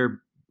 and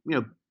they're,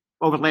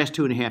 over the last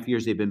 2.5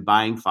 years, they've been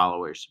buying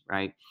followers,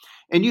 right?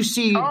 And you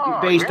see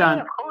based on,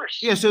 of course.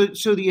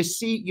 So you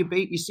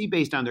see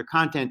based on their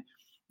content,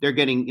 they're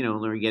getting,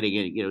 they're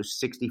getting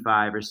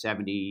 65 or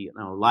 70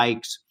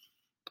 likes,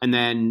 and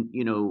then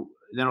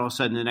then all of a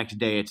sudden the next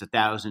day it's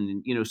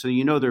 1,000, so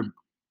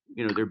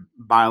they're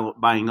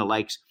buying the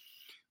likes.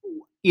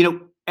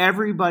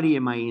 Everybody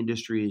in my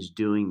industry is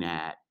doing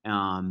that.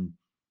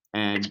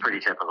 And it's pretty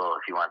typical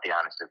if you want the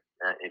honest,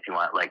 if you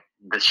want, like,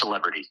 the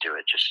celebrities do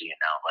it, just so you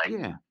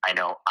know. Like,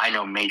 I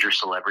know major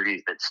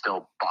celebrities that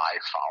still buy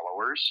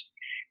followers.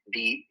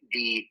 The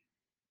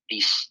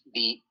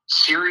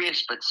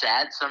serious but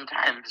sad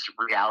sometimes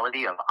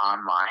reality of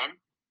online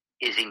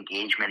is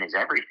engagement is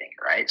everything,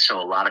 right? So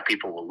a lot of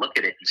people will look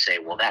at it and say,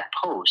 well, that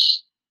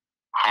post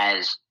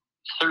has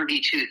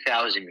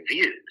 32,000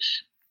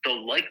 views. The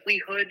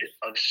likelihood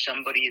of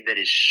somebody that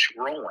is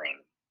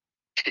scrolling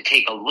to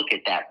take a look at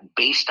that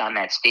based on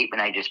that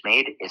statement I just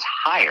made is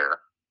higher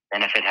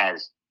than if it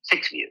has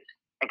 6 views.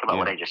 Think about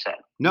what I just said.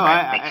 No,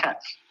 right? Makes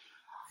sense.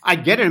 I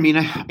get it. I mean,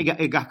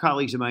 I got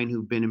colleagues of mine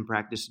who've been in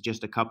practice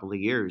just a couple of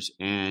years,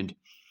 and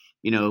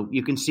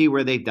you can see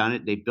where they've done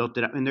it. They've built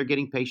it up, and they're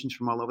getting patients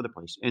from all over the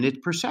place. And it's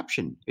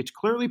perception. It's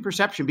clearly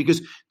perception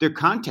because their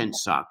content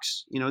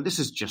sucks. This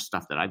is just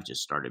stuff that I've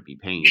just started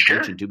paying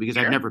attention to because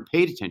I've never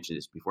paid attention to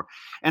this before.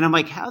 And I'm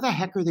like, how the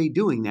heck are they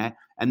doing that?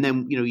 And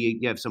then,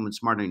 you have someone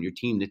smarter on your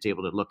team that's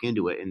able to look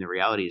into it. And the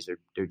reality is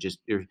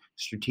they're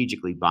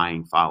strategically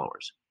buying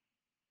followers.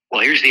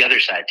 Well, here's the other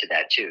side to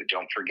that too.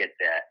 Don't forget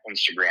that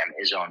Instagram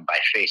is owned by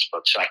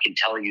Facebook. So I can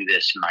tell you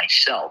this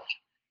myself.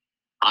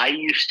 I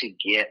used to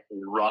get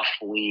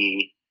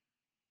roughly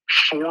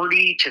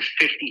 40 to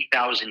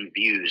 50,000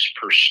 views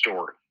per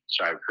story.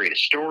 So I would create a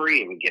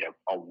story, it would get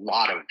a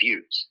lot of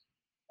views.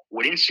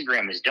 What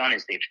Instagram has done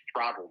is they've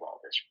throttled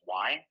all this.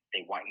 Why?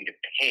 They want you to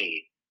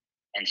pay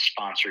and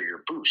sponsor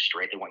your boost,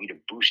 right? They want you to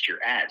boost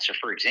your ads. So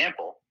for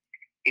example,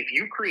 if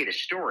you create a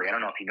story, I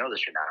don't know if you know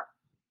this or not,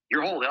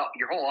 your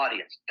whole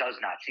audience does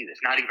not see this,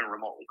 not even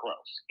remotely close.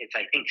 It's,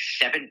 I think,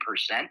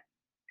 7%.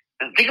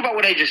 Think about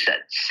what I just said.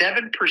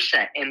 7%,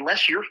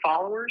 unless your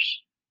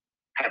followers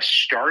have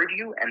starred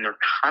you and they're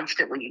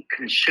constantly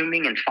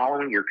consuming and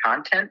following your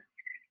content,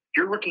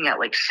 you're looking at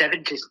like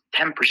 7 to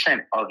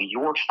 10% of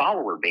your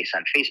follower base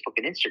on Facebook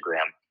and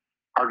Instagram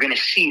are going to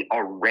see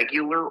a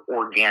regular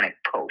organic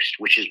post,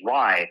 which is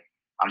why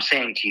I'm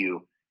saying to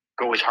you,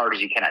 go as hard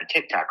as you can on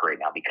TikTok right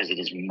now, because it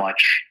is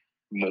much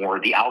more,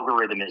 the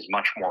algorithm is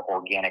much more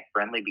organic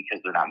friendly because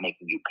they're not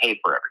making you pay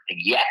for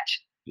everything yet.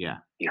 Yeah.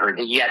 You heard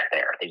the yet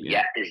there. The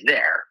yet is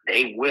there.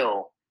 They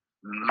will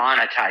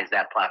monetize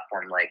that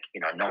platform like,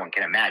 no one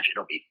can imagine.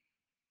 It'll be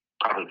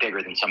probably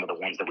bigger than some of the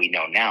ones that we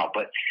know now.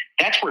 But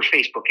that's where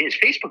Facebook is.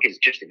 Facebook is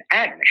just an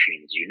ad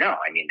machine, as you know.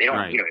 I mean, they don't,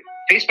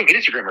 Facebook and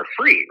Instagram are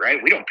free,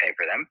 right? We don't pay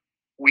for them.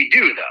 We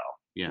do, though.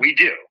 Yeah. We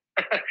do.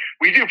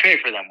 we do pay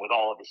for them with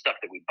all of the stuff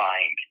that we buy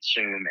and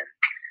consume, and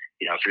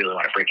if you really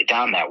want to break it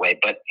down that way.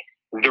 But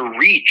the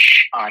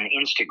reach on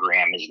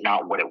Instagram is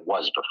not what it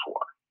was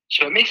before.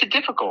 So it makes it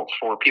difficult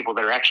for people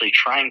that are actually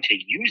trying to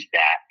use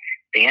that.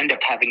 They end up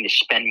having to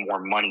spend more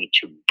money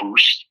to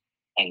boost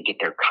and get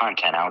their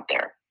content out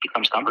there. It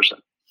becomes cumbersome.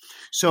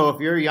 So if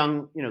you're a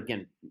young,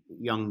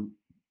 young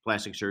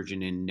plastic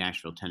surgeon in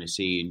Nashville,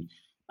 Tennessee,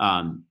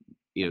 and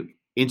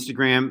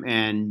Instagram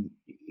and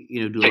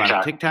do a lot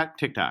of TikTok,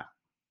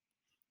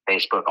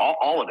 Facebook,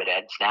 all of it,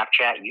 Ed,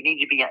 Snapchat.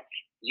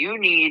 You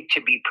need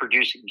to be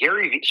producing.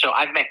 Gary, so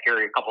I've met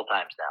Gary a couple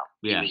times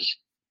now. Yeah. He was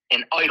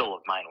an idol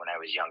of mine when I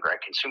was younger. I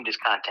consumed his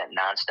content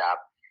nonstop.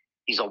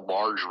 He's a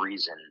large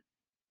reason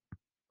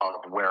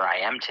of where I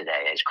am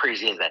today, as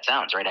crazy as that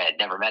sounds, right? I had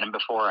never met him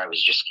before. He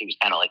was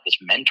kind of like this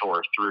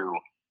mentor through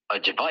a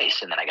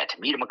device. And then I got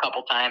to meet him a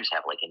couple times,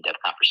 have like in-depth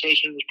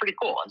conversations. It was pretty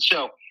cool. And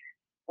so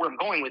where I'm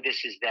going with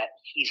this is that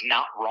he's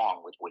not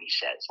wrong with what he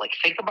says. Like,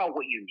 think about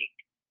what you need.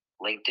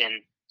 LinkedIn,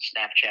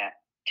 Snapchat,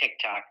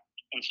 TikTok,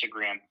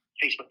 Instagram,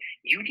 Facebook.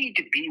 You need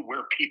to be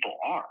where people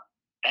are.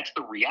 That's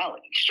the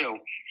reality. So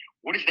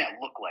what does that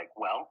look like?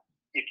 Well,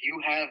 if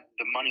you have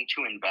the money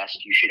to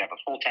invest, you should have a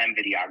full-time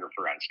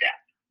videographer on staff.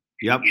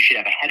 Yep. You should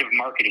have a head of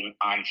marketing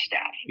on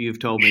staff. You've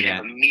told me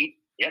that.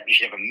 You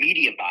should have a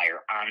media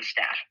buyer on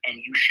staff, and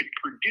you should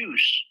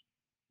produce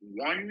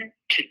 1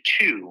 to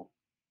 2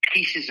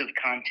 pieces of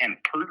content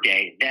per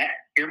day that,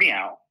 hear me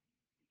out,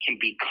 can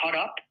be cut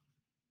up,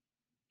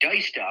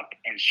 diced up,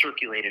 and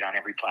circulated on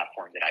every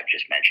platform that I've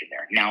just mentioned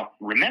there. Now,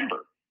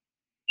 remember,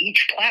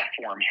 each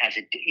platform has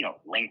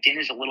LinkedIn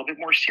is a little bit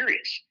more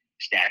serious.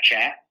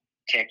 Snapchat,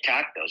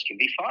 TikTok, those can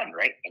be fun,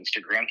 right?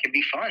 Instagram can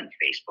be fun.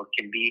 Facebook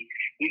can be.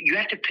 You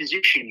have to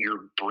position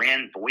your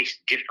brand voice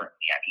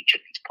differently on each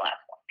of these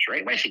platforms,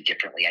 right? When I say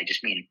differently, I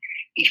just mean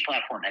each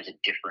platform has a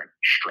different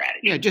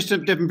strategy. Yeah, just a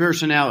different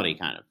personality,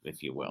 kind of,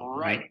 if you will.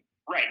 Right.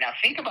 Now,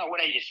 think about what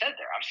I just said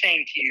there. I'm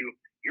saying to you,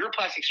 you're a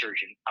plastic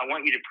surgeon. I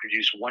want you to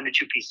produce 1 to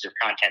 2 pieces of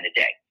content a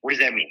day. What does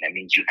that mean? That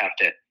means you have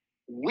to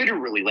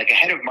literally, like a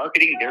head of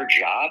marketing, their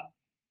job,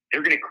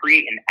 they're going to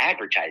create an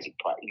advertising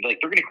they're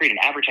going to create an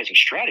advertising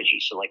strategy.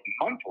 So like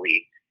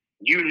monthly,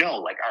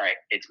 all right,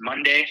 it's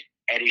Monday,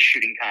 Ed is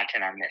shooting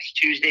content on this.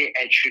 Tuesday,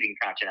 Ed's shooting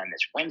content on this.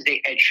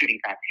 Wednesday, Ed's shooting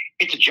content.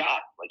 It's a job.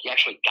 Like, you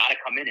actually got to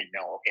come in and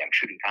know, okay, I'm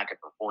shooting content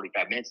for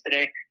 45 minutes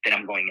today, then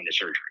I'm going into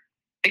surgery.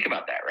 Think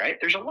about that, right?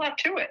 There's a lot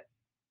to it.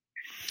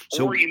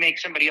 Or you make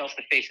somebody else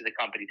the face of the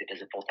company that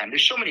does it full time.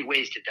 There's so many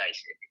ways to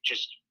dice it.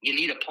 You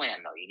need a plan,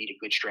 though. You need a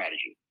good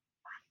strategy.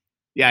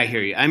 Yeah, I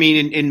hear you. I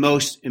mean, in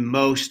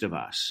most of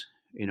us,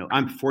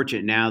 I'm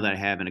fortunate now that I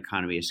have an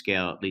economy of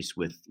scale, at least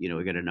with,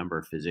 we got a number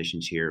of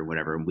physicians here or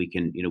whatever, and we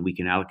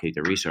can allocate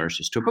the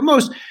resources to it. But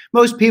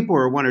most people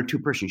are a 1 or 2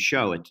 person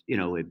show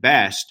at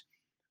best.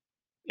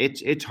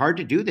 It's hard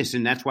to do this.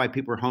 And that's why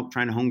people are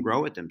trying to home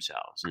grow it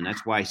themselves. And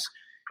that's why,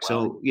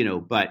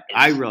 but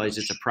I realize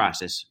it's a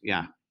process.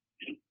 Yeah.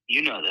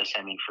 You know this.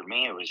 I mean, for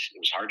me, it was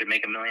hard to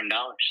make $1 million.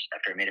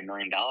 After I made $1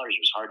 million, it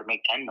was hard to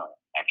make 10 million.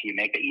 After you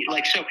make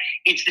it, so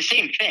it's the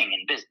same thing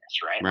in business,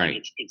 right? Right.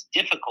 Like it's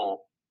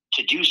difficult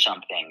to do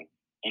something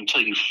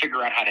until you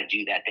figure out how to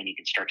do that. Then you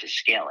can start to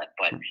scale it.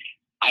 But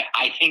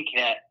I think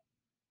that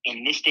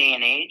in this day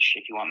and age,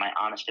 if you want my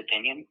honest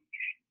opinion,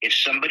 if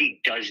somebody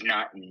does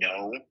not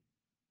know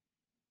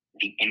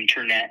the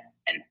internet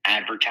and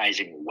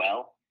advertising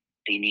well,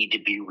 they need to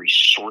be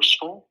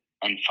resourceful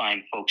and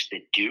find folks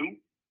that do.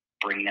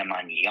 Bring them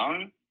on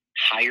young,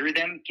 hire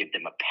them, give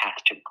them a path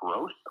to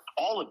growth.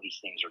 All of these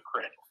things are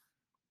critical.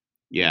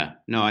 Yeah,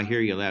 no, I hear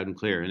you loud and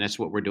clear. And that's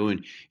what we're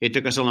doing. It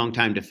took us a long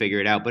time to figure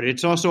it out, but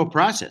it's also a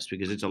process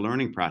because it's a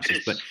learning process.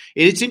 But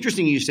it's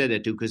interesting you said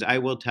that too, because I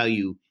will tell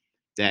you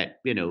that,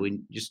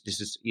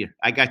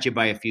 I got you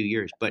by a few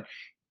years, but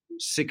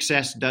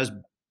success does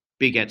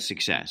beget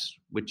success,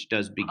 which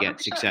does beget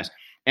 100%. Success.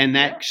 And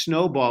that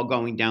snowball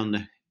going down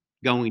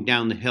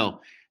the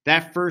hill,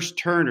 that first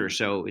turn or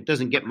so, it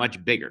doesn't get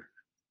much bigger.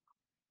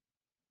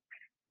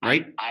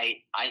 Right? I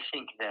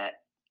think that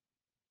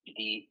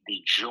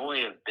the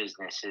joy of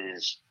business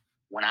is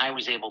when I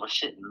was able to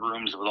sit in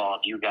rooms with all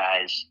of you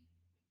guys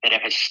that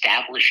have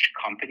established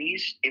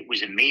companies, it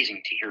was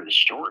amazing to hear the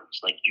stories.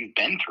 Like, you've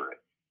been through it.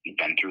 You've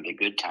been through the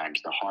good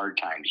times, the hard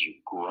times.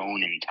 You've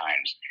grown in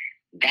times.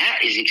 That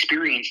is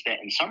experience that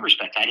in some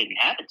respects I didn't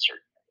have in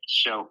certain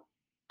areas. So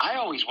I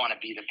always want to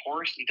be the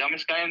poorest and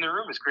dumbest guy in the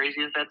room, as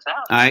crazy as that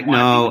sounds.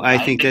 I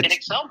think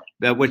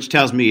that which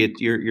tells me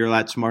you're a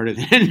lot smarter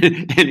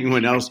than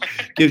anyone else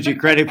gives you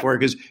credit for.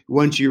 Because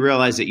once you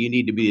realize that you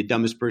need to be the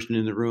dumbest person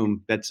in the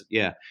room, that's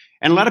yeah.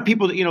 And a lot of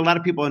people,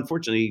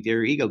 unfortunately,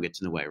 their ego gets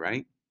in the way,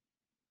 right?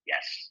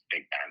 Yes,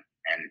 big time.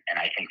 And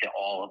I think that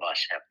all of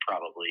us have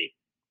probably,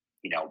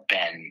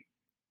 been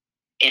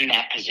in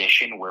that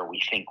position where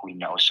we think we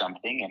know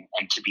something,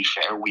 and to be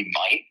fair, we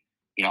might.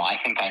 I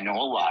think I know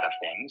a lot of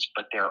things,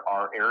 but there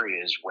are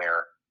areas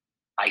where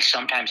I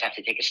sometimes have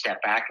to take a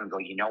step back and go,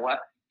 you know what?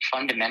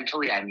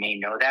 Fundamentally, I may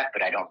know that,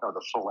 but I don't know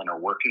the full inner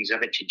workings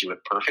of it to do it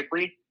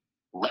perfectly.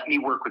 Let me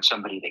work with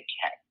somebody that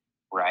can.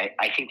 right?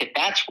 I think that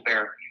that's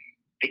where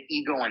the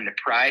ego and the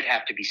pride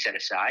have to be set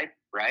aside,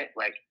 right?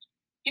 Like,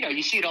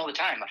 you see it all the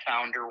time. A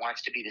founder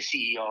wants to be the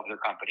CEO of their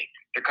company.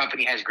 Their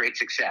company has great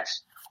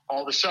success.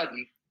 All of a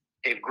sudden,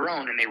 they've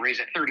grown and they raise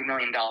a $30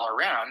 million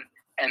round,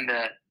 and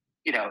the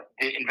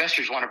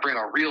investors want to bring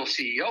a real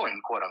CEO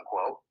in, quote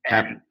unquote.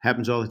 And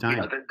happens all the time.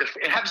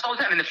 It happens all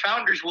the time, and the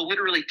founders will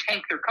literally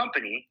tank their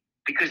company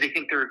because they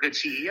think they're a good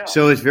CEO.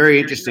 So it's very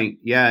interesting.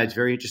 Yeah, it's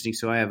very interesting.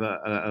 So I have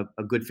a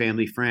good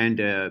family friend.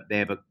 They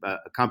have a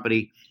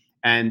company,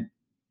 and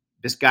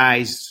this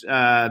guy's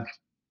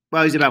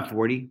he's about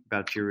 40,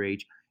 about your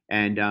age,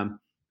 and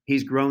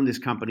he's grown this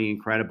company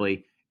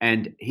incredibly.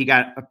 And he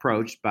got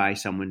approached by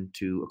someone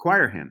to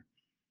acquire him.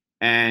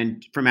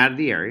 And from out of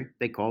the area,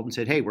 they called and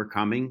said, "Hey, we're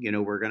coming.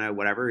 We're gonna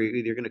whatever.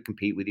 Either going to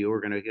compete with you,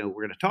 or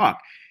we're gonna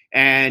talk."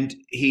 And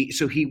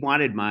he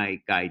wanted my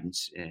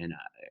guidance, and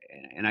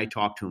I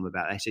talked to him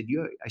about it. I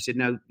said,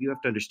 "Now you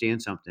have to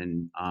understand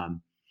something.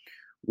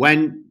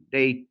 When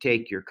they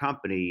take your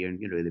company and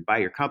they buy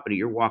your company,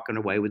 you're walking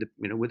away with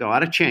with a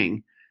lot of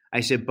ching." I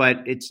said,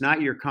 "But it's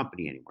not your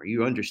company anymore.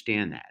 You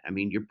understand that? I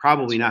mean, you're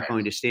probably not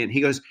going to stand."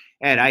 He goes,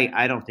 "Ed,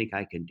 I don't think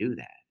I can do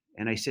that."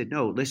 And I said,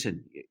 "No,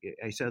 listen,"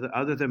 I said,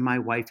 "other than my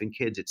wife and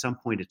kids, at some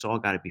point, it's all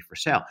got to be for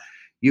sale.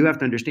 You have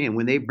to understand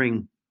when they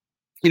bring,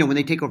 when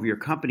they take over your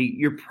company,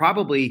 you're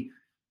probably,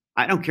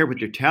 I don't care what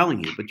they're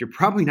telling you, but you're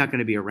probably not going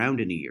to be around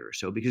in a year or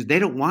so because they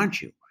don't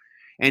want you."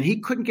 And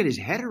he couldn't get his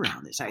head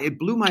around this. It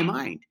blew my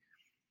mind.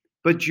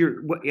 But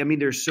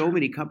there's so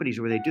many companies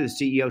where they do. The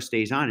CEO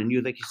stays on, and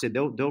like you said,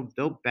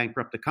 they'll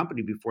bankrupt the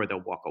company before they'll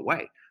walk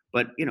away.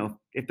 But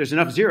if there's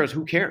enough zeros,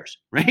 who cares,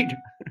 right?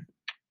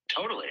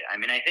 Totally. I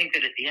think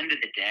that at the end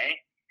of the day,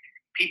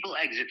 people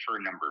exit for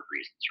a number of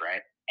reasons,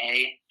 right?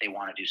 A, they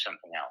want to do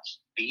something else.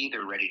 B,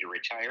 they're ready to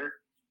retire.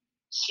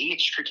 C,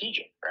 it's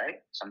strategic,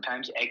 right?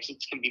 Sometimes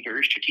exits can be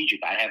very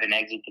strategic. I have an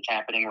exit that's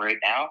happening right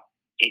now.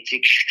 It's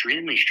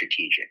extremely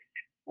strategic.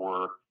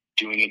 We're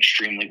doing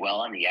extremely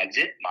well on the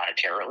exit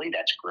monetarily.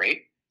 That's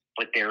great.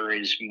 But there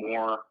is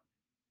more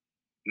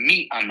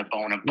meat on the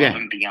bone above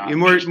and beyond.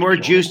 More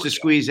juice to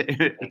squeeze.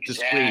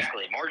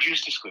 Exactly. More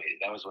juice to squeeze.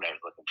 That was what I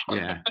was looking for.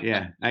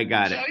 Yeah, I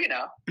got it. So,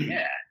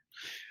 yeah.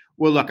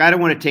 Well, look, I don't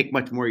want to take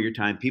much more of your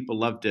time. People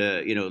love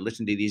to,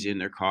 listen to these in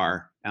their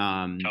car.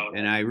 Totally.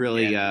 And I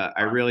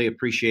really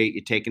appreciate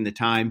you taking the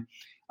time.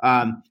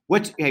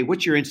 What's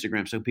your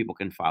Instagram so people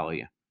can follow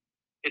you?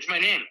 It's my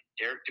name,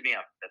 Derek DeMeo.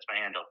 That's my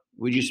handle.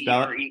 Would you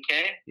spell it?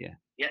 DEREK? Yeah.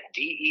 Yeah,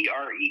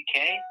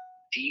 DEREK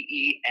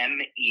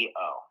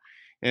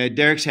DEMEO.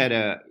 Derek's had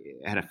a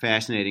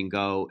fascinating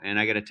go, and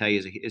I got to tell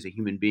you, as a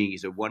human being,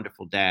 he's a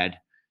wonderful dad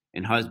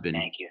and husband.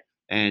 Thank you.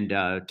 And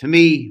to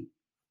me,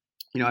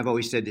 I've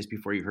always said this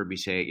before. You've heard me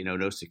say it.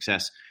 No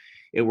success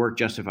at work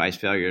justifies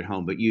failure at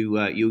home. But you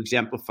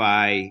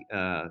exemplify,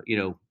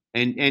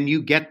 and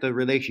you get the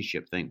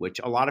relationship thing,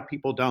 which a lot of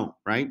people don't,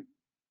 right?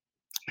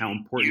 How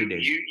important it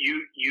is.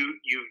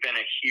 You've been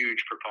a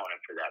huge proponent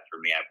for that for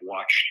me. I've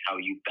watched how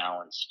you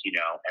balanced,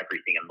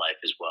 everything in life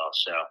as well.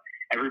 So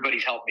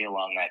everybody's helped me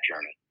along that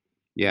journey.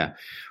 Yeah.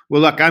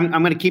 Well, look, I'm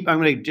going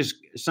to just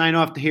sign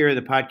off here of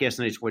the podcast,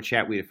 and I just want to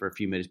chat with you for a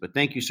few minutes. But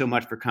thank you so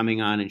much for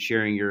coming on and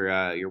sharing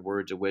your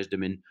words of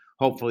wisdom. And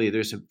hopefully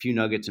there's a few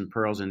nuggets and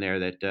pearls in there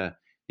that the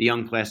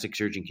young plastic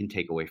surgeon can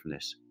take away from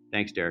this.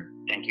 Thanks, Derek.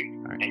 Thank you.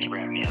 All right. Thank you for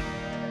having me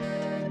on.